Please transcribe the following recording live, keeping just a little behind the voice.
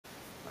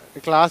The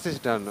class is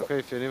done. Okay,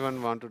 if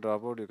anyone want to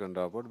drop out, you can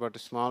drop out. But a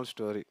small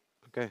story.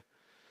 Okay,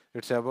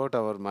 it's about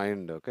our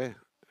mind. Okay,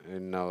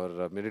 in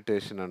our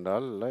meditation and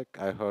all. Like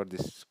I heard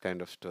this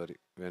kind of story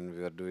when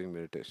we were doing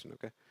meditation.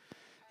 Okay,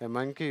 a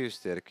monkey is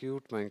there,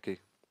 cute monkey.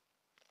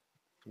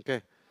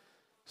 Okay,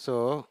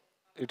 so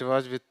it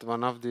was with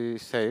one of the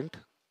saint.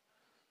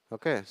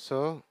 Okay,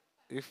 so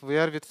if we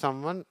are with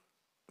someone,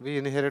 we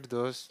inherit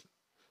those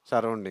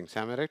surroundings.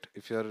 Am I right?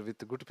 If you are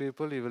with good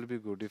people, you will be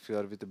good. If you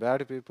are with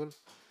bad people,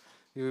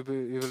 you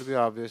will be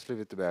obviously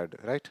with bad,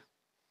 right?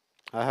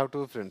 I have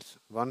two friends.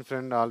 One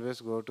friend always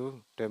go to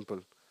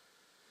temple.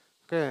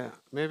 Okay,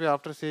 maybe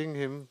after seeing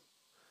him,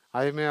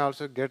 I may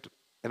also get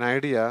an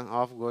idea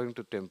of going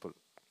to temple.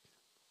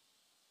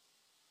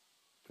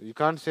 You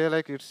can't say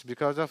like it's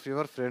because of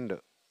your friend.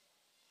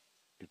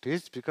 It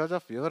is because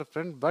of your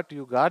friend, but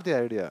you got the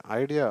idea.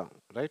 Idea,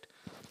 right?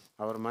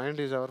 Our mind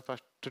is our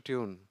first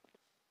tune.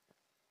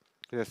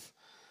 Yes.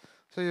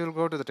 So you will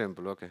go to the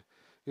temple. Okay.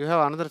 You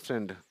have another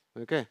friend.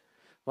 Okay.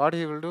 What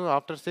he will do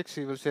after 6,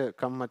 he will say,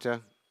 "Come,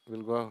 macha,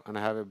 we'll go and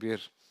have a beer."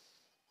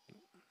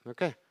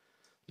 Okay.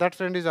 That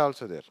friend is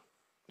also there.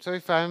 So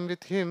if I am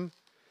with him,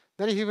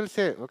 then he will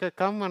say, "Okay,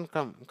 come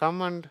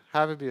and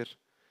have a beer."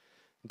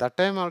 That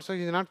time also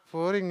he is not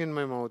pouring in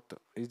my mouth.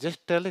 He's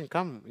just telling,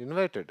 "Come,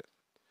 invited."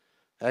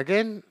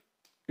 Again,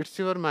 it's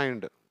your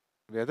mind.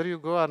 Whether you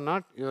go or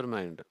not, your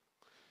mind.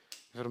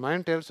 Your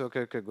mind tells,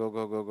 "Okay, okay,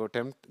 go,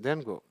 tempt, then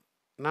go."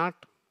 Not,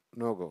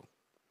 no go.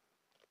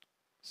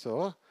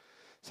 So,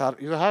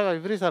 you have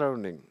every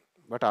surrounding,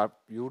 but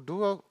you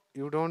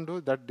don't do,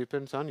 that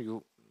depends on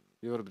you,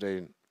 your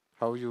brain,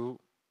 how you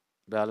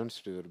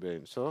balanced your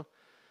brain. So,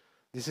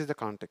 this is the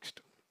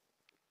context.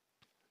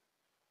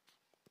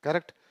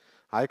 Correct?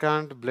 I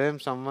can't blame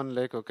someone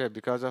like, okay,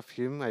 because of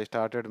him, I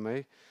started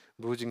my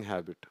boozing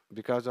habit.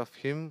 Because of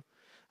him,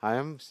 I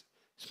am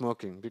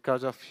smoking.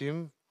 Because of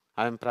him,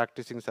 I am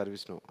practicing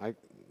service now.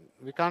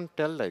 We can't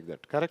tell like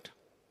that. Correct?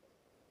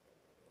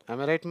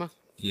 Am I right, ma?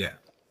 Yeah.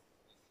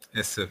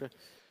 Yes, sir. Okay.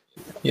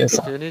 Yes,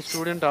 If any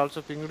student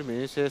also pinged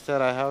me, say, sir,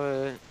 I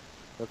have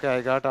okay,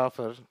 I got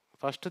offer.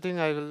 First thing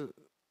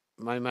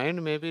my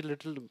mind may be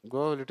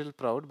go a little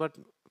proud, but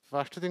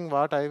first thing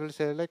what I will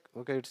say like,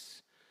 okay,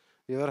 it's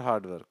your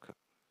hard work.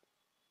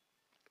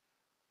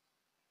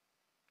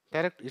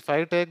 Correct? If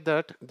I take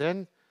that,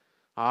 then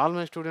all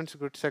my students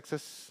get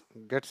success.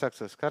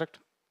 Correct?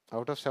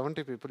 Out of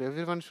 70 people,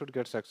 everyone should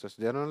get success.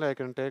 Then only I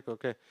can take,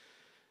 okay,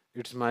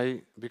 it's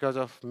because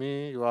of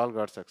me, you all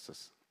got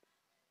success.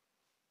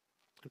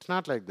 It's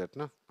not like that,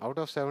 no? Out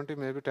of 70,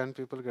 maybe 10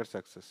 people get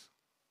success.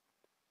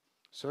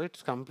 So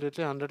it's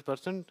completely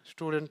 100%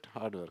 student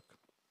hard work.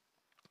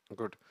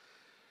 Good.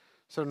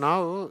 So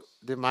now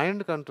the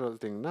mind control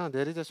thing, na,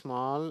 there is a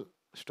small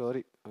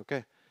story.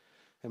 Okay.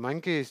 A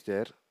monkey is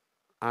there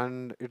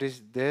and it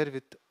is there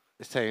with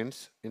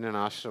saints in an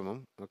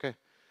ashramam. Okay.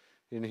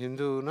 In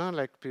Hindu, na,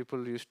 like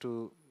people used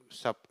to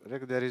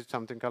like there is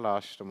something called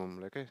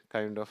ashramam, like a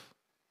kind of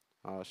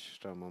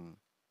ashramam.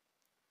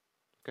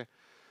 Okay.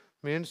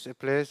 Means a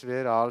place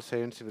where all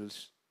saints will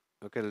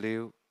okay,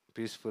 live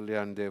peacefully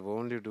and they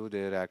only do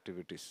their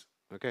activities.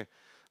 Okay.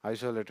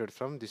 Isolated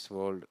from this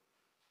world.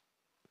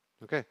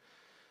 Okay.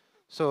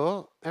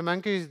 So a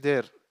monkey is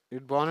there.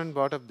 It born and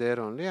brought up there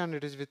only, and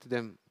it is with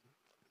them.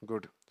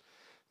 Good.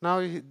 Now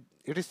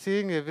it is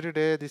seeing every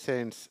day the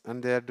saints,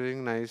 and they are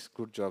doing nice,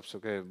 good jobs.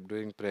 Okay,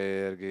 doing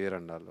prayer, gear,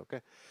 and all.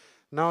 Okay.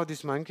 Now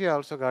this monkey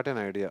also got an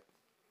idea.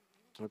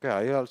 Okay,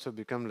 I also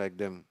become like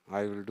them.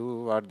 I will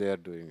do what they are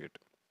doing it.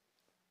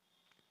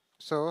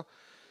 So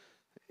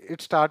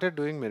it started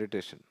doing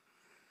meditation.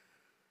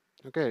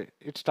 Okay,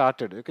 it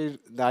started. Okay,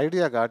 the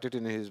idea got it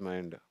in his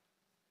mind,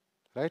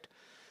 right?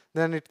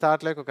 Then it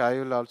thought like, okay, I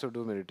will also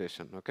do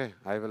meditation. Okay,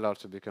 I will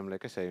also become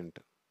like a saint.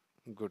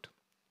 Good.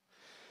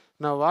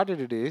 Now what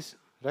it is,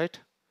 right?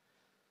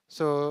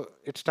 So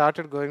it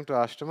started going to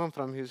ashramam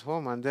from his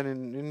home, and then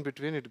in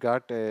between it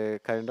got a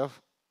kind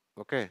of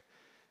okay,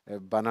 a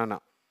banana.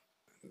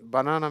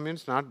 Banana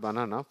means not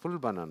banana, full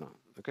banana.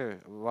 Okay,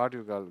 what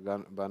you call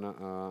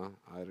banana?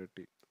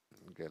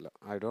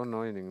 I don't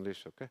know in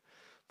English. Okay,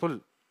 full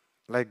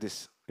like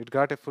this. It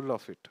got a full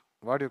of it.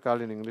 What you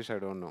call in English? I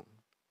don't know.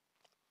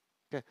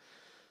 Okay,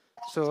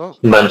 so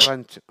bunch.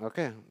 bunch.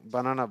 Okay,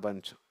 banana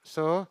bunch.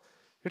 So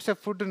it's a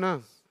food,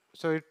 no?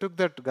 So it took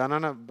that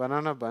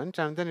banana bunch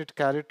and then it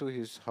carried to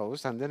his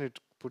house and then it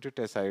put it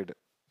aside.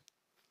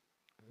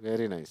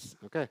 Very nice.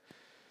 Okay.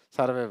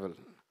 Survival.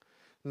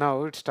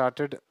 Now it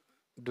started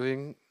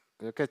doing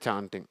okay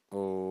chanting.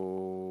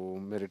 Oh,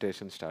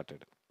 meditation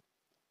started.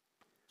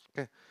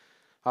 Okay.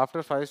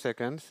 After 5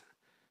 seconds,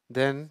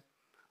 then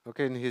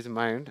okay in his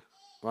mind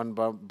one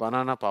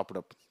banana popped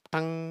up.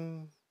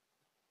 Tang.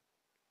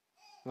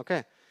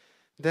 Okay.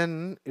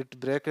 Then it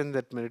break in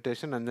that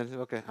meditation and then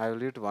okay I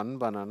will eat one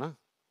banana,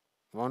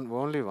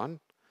 only one.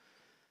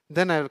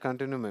 Then I will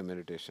continue my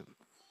meditation.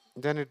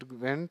 Then it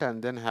went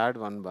and then had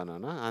one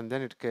banana and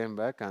then it came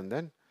back and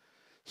then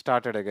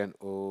started again.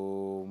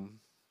 Om.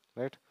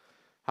 Right?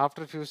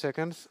 After a few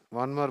seconds,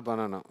 one more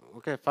banana.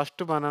 Okay, first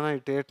banana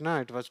it ate na,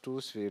 it was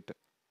too sweet.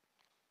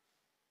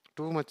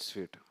 too much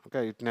sweet.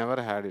 Okay, it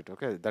never had it.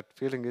 Okay, that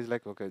feeling is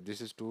like, okay,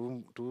 this is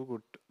too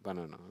good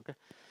banana. Okay,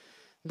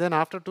 then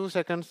after 2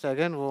 seconds,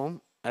 again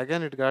home,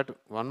 again it got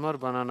one more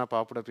banana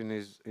popped up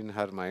in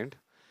her mind.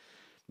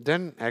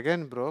 Then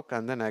again broke,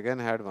 and then again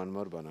had one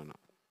more banana.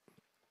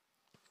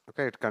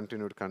 Okay, it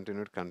continued.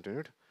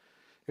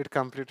 It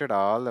completed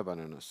all the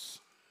bananas.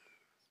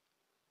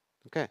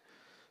 Okay,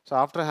 so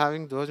after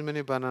having those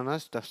many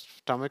bananas, the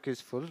stomach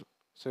is full,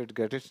 so it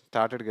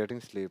started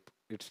getting sleep.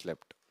 It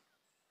slept.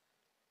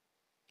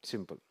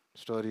 Simple.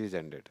 Story is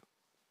ended.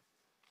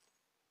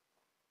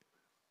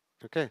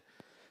 Okay,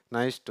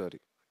 nice story,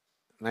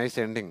 nice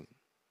ending.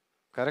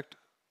 Correct.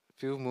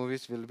 Few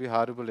movies will be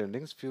horrible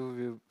endings.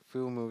 Few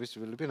movies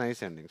will be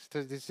nice endings.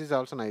 So this is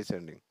also nice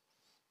ending.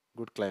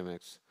 Good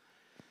climax.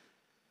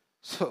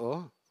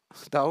 So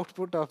the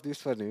output of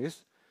this one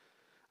is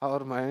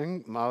our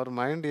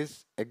mind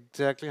is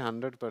exactly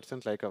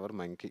 100% like our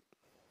monkey,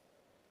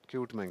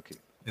 cute monkey.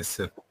 Yes,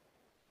 sir.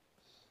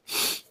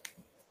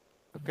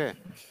 Okay.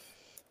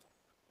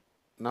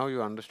 Now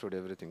you understood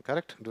everything.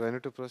 Correct. Do I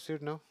need to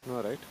proceed now?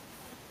 No, right?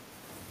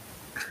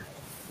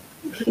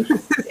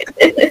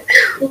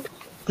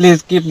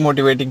 Please keep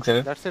motivating,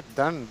 sir. That's it.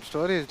 Done.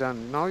 Story is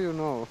done. Now you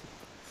know.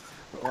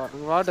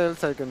 What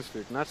else I can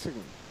speak?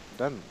 Nothing.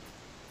 Done.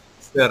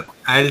 Sir,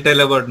 I'll tell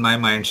about my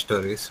mind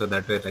story so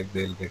that way like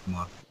they'll get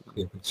more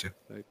clear picture.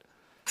 Right.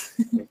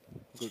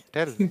 Good.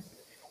 Tell.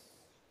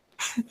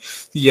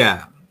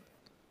 Yeah.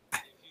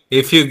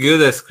 If you give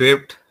the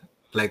script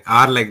like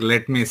or like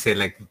let me say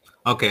like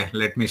okay,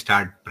 let me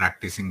start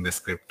practicing the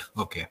script.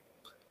 Okay.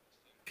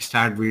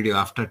 Start video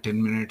after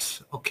 10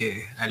 minutes.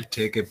 Okay, I'll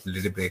take a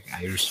little break.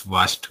 I just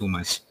watched too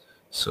much.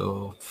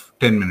 So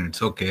 10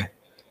 minutes. Okay.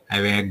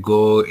 I will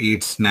go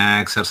eat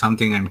snacks or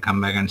something and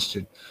come back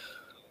and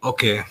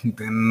okay,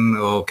 then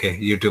okay,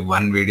 YouTube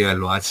one video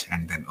I'll watch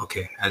and then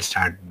okay, I'll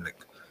start like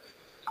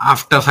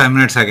after 5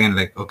 minutes again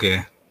like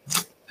okay,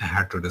 I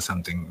have to do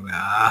something.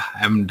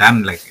 I'm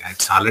done. Like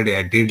it's already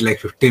I did like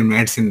 15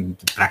 minutes in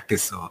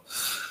practice, so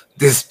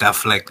this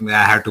stuff like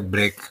I have to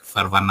break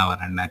for 1 hour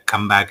and I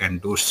come back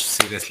and do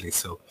seriously.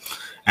 So,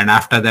 and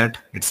after that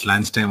it's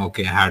lunchtime.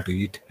 Okay, I have to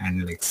eat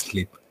and like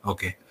sleep.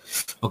 Okay,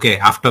 okay.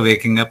 After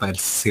waking up, I'll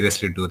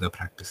seriously do the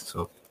practice.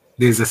 So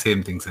this is the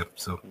same thing, sir.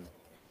 So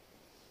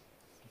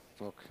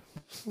Hmm. Okay.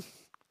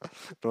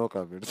 No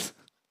comments.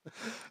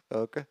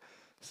 Okay.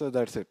 So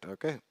that's it.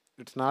 Okay.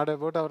 It's not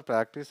about our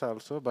practice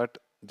also, but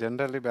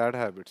generally bad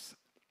habits.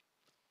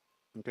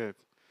 Okay.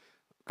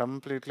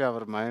 Completely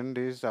our mind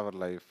is our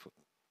life.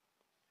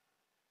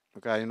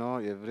 Okay. I know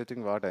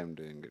everything what I'm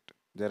doing it.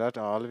 There are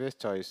always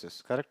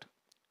choices. Correct.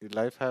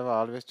 Life have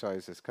always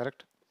choices.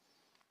 Correct.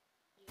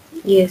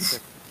 Okay. Yes.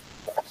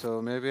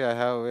 So maybe I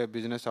have a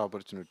business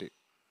opportunity.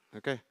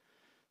 Okay.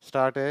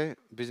 Start a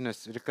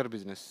business, liquor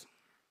business.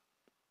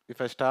 If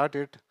I start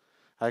it,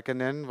 I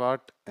can earn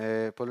what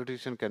a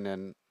politician can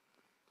earn.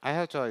 I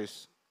have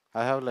choice.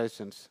 I have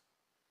license.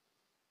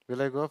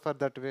 Will I go for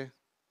that way?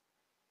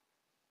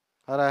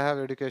 Or I have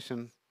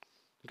education.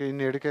 Okay, in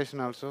education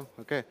also,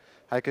 okay,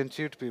 I can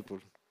cheat people.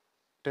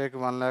 Take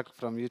 1 lakh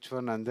from each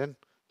one and then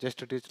just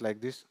to teach like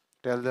this.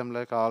 Tell them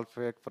like all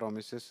fake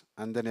promises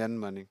and then earn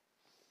money.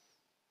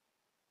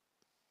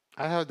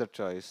 I have that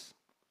choice.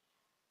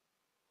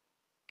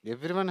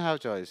 Everyone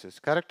have choices,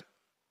 correct?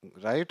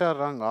 Right or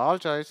wrong, all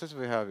choices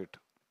we have it.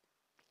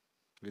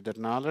 With that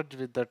knowledge,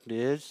 with that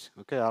age,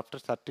 okay, after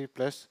 30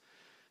 plus,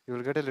 you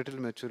will get a little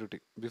maturity.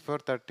 Before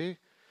 30,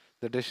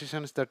 the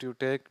decisions that you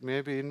take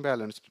may be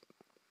imbalanced.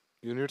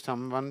 You need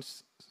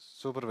someone's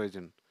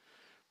supervision.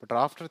 But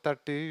after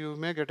 30, you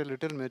may get a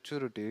little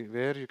maturity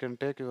where you can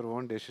take your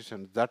own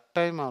decisions. That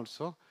time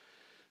also,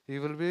 you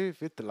will be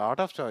with a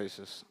lot of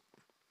choices.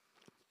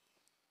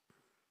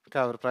 Okay,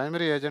 our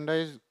primary agenda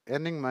is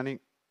earning money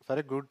for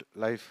a good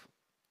life.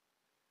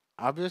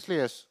 Obviously,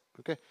 yes.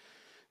 Okay,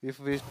 if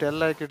we tell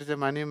like it is a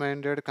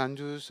money-minded,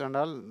 conjuice and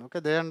all, okay,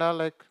 they and all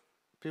like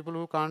people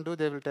who can't do,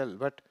 they will tell.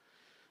 But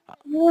uh,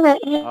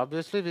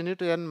 obviously, we need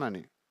to earn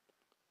money,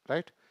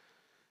 right?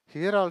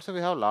 Here also we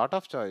have lot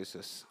of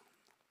choices,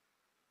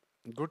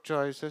 good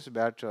choices,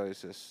 bad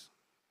choices,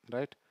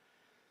 right?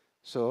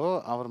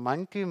 So our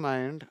monkey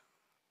mind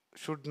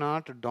should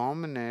not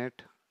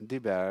dominate the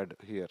bad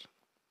here.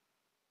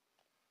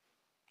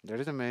 That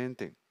is the main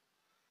thing.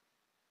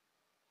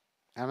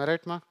 Am I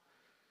right, ma?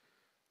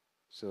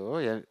 So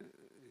yeah,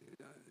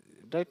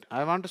 right.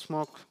 I want to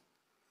smoke.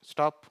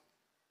 Stop.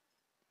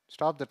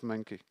 Stop that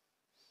monkey.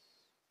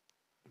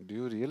 Do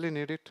you really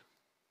need it?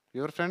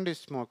 Your friend is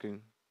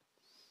smoking.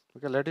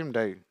 Okay, let him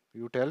die.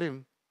 You tell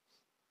him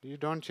you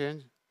don't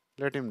change.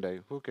 Let him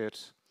die. Who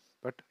cares?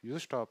 But you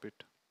stop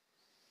it.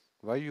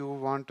 Why you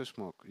want to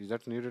smoke? Is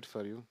that needed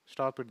for you?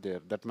 Stop it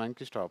there. That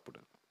monkey stopped.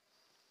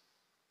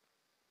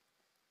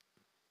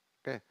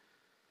 Okay.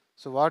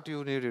 So what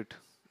you need it?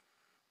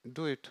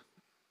 Do it.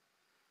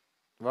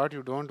 What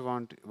you don't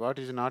want, what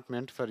is not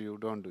meant for you,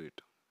 don't do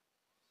it.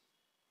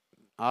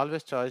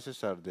 Always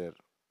choices are there.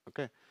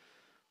 Okay.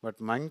 But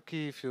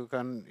monkey, if you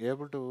can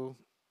able to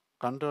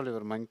control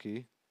your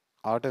monkey,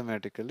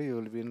 automatically you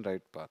will be in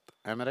right path.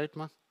 Am I right,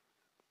 ma?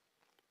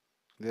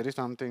 There is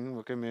something,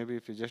 okay, maybe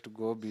if you just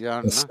go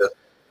beyond, Yes, na, sir.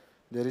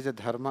 there is a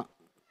dharma,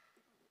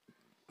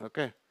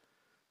 okay.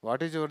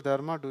 What is your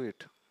dharma? Do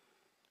it.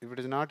 If it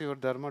is not your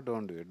dharma,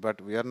 don't do it.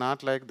 But we are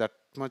not like that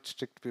much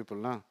strict people,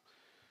 na.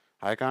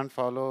 I can't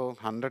follow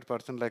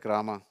 100% like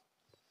Rama,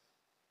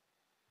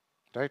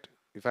 right?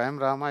 If I am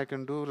Rama, I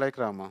can do like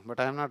Rama, but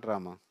I am not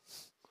Rama.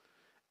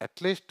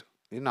 At least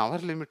in our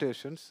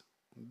limitations,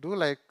 do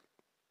like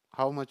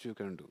how much you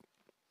can do.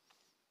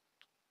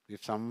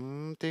 If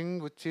something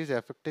which is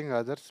affecting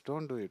others,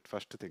 don't do it.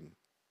 First thing.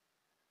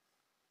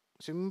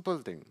 Simple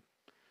thing.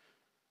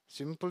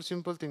 Simple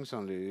things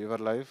only. Your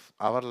life,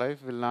 our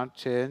life will not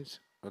change.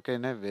 Okay,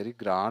 in a very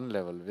grand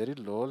level, very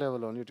low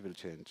level only it will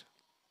change.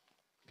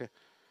 Okay.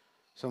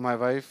 So my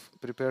wife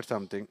prepared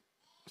something,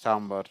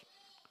 sambar.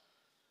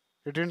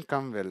 It didn't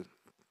come well.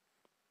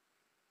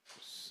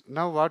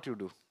 Now what you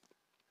do?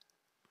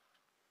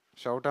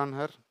 Shout on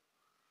her.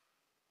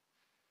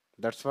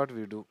 That's what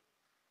we do.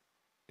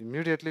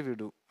 Immediately we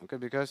do. Okay,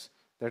 because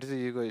that is the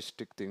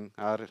egoistic thing,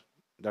 or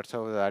that's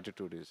how the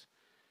attitude is.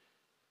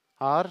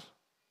 Or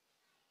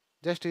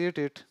just eat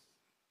it.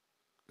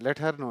 Let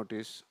her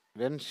notice.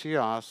 When she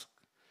asks,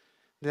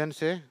 then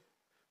say,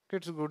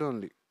 it's good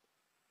only.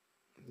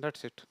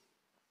 That's it.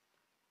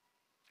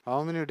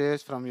 How many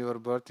days from your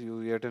birth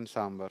you eaten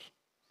sambar?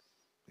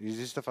 Is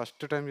this the first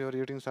time you are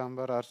eating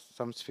sambar or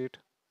some sweet?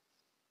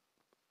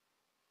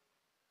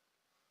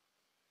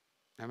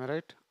 Am I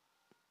right?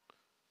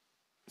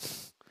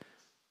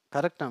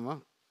 Correct, Amma.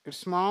 It's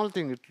small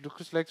thing. It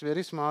looks like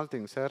very small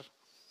thing, sir.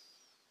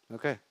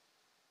 Okay.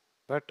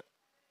 But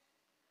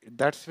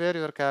that's where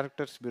your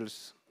characters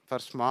builds. For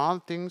small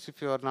things,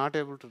 if you are not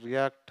able to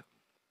react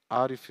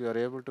or if you are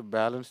able to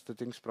balance the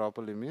things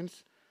properly,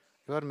 means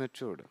you are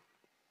matured.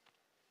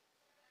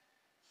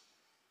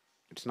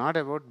 It's not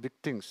about big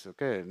things,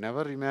 okay?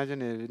 Never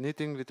imagine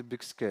anything with a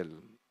big scale.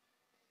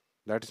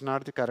 That is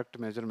not the correct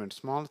measurement.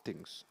 Small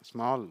things,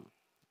 small.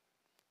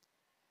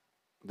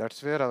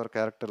 That's where our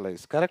character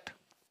lies. Correct?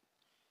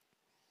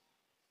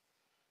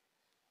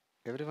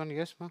 Everyone,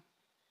 yes, ma?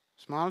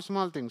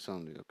 Small things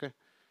only, okay?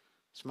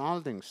 Small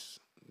things.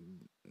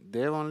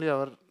 They only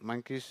our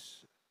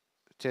monkeys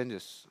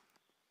changes.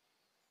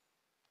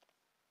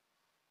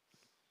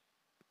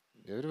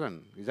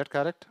 Everyone, is that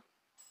correct?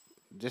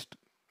 Just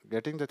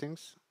getting the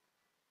things?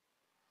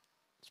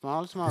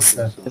 Small Yes,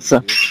 sir. things Yes,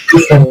 sir.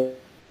 only.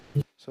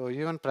 So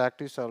even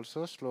practice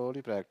also,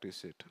 slowly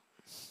practice it.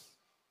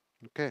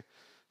 Okay?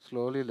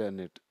 Slowly learn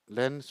it.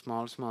 Learn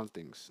small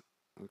things.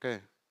 Okay?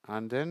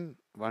 And then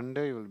one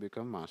day you will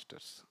become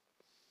masters.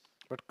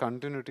 But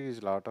continuity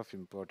is lot of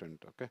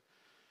important. Okay?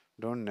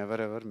 Don't never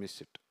ever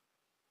miss it.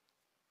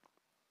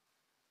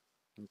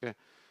 Okay?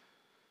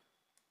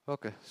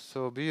 Okay.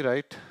 So be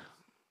right.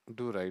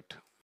 Do right.